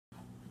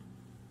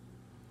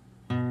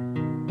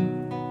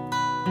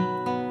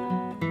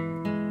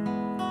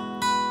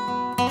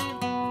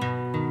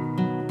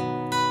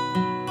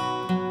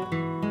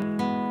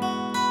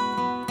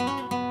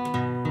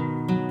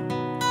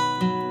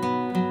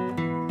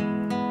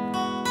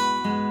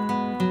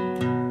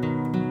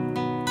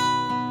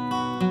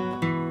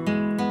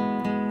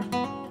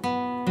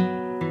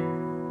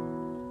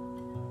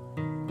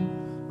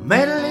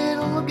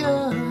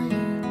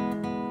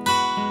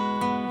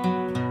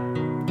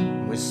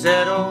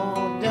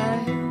settled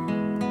down.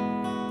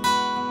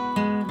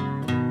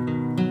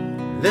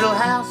 Little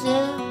house,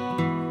 yeah,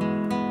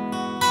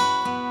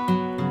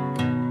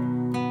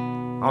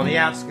 on the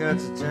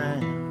outskirts of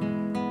town.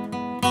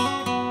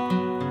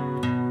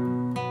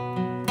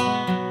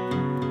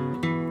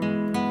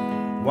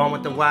 One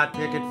with the white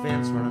picket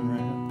fence running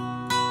round.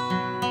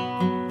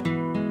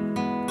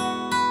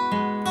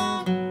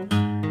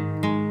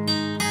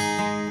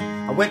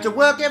 I went to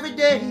work every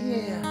day,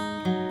 yeah,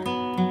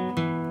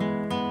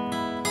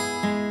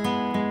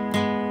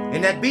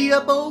 in that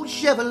beat-up old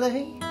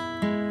Chevrolet,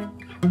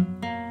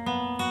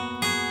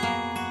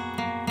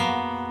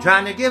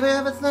 trying to give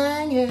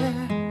everything,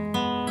 yeah,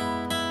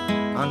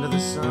 under the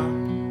sun.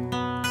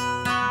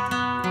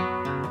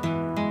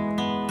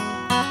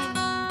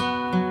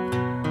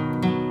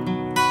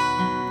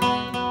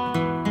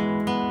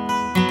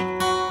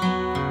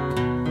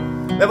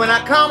 But when I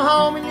come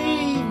home in the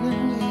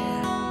evening,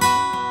 yeah,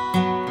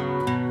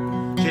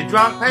 she's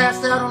drunk,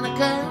 passed out on the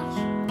couch,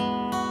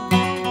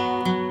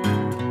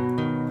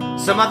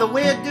 some other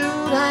weird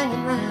dude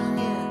hanging around,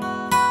 yeah.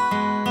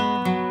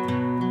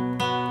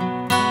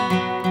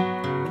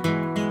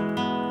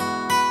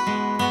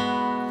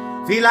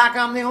 Feel like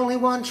I'm the only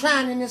one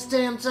trying in this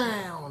damn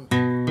town.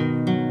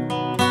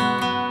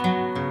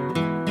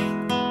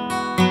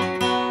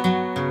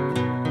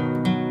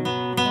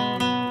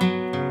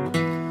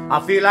 I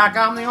feel like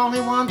I'm the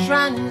only one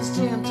trying in this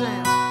damn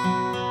town.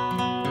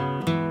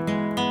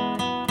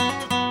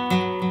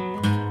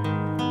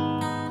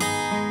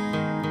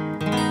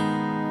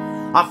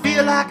 I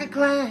feel like a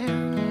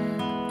clown,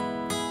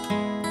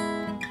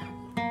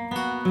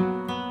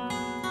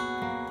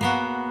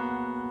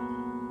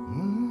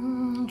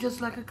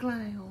 just like a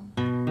clown.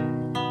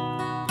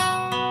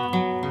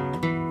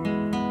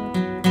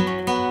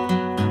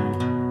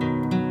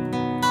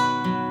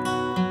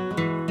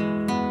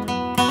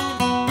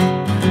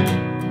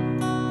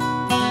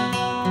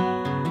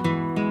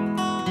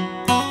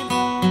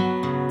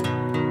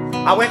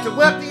 I went to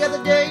work the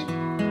other day,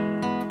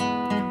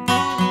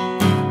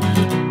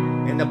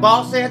 and the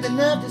boss had the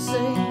nerve to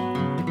say,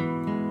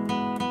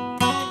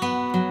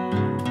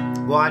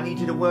 "Boy, I need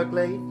you to work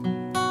late,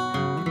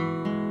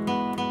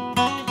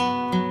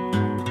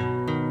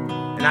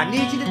 and I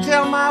need you to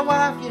tell my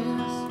wife,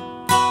 yes,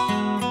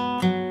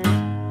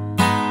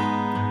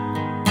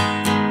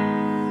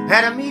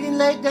 had a meeting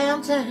late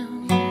downtown.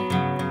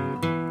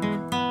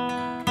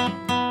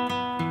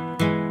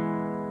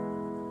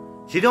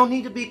 She don't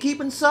need to be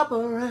keeping supper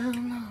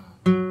around.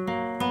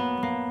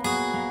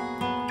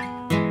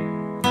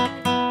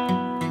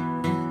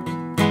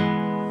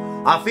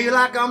 I feel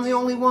like I'm the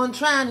only one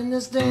trying in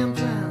this damn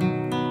town.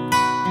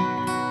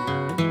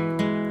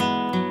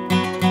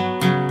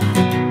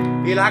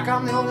 Feel like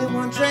I'm the only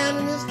one trying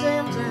in this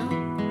damn town.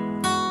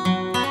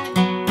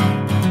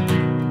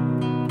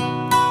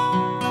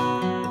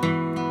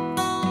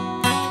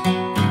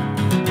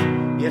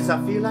 Yes,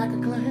 I feel like a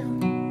clown.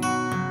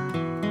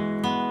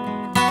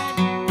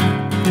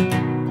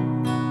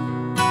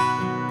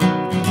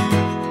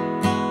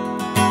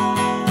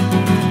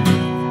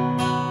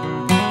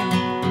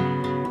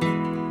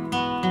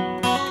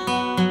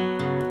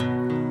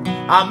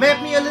 I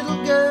met me a little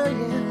girl,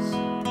 yes.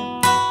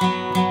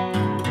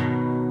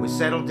 We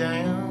settled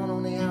down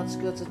on the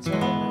outskirts of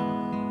town.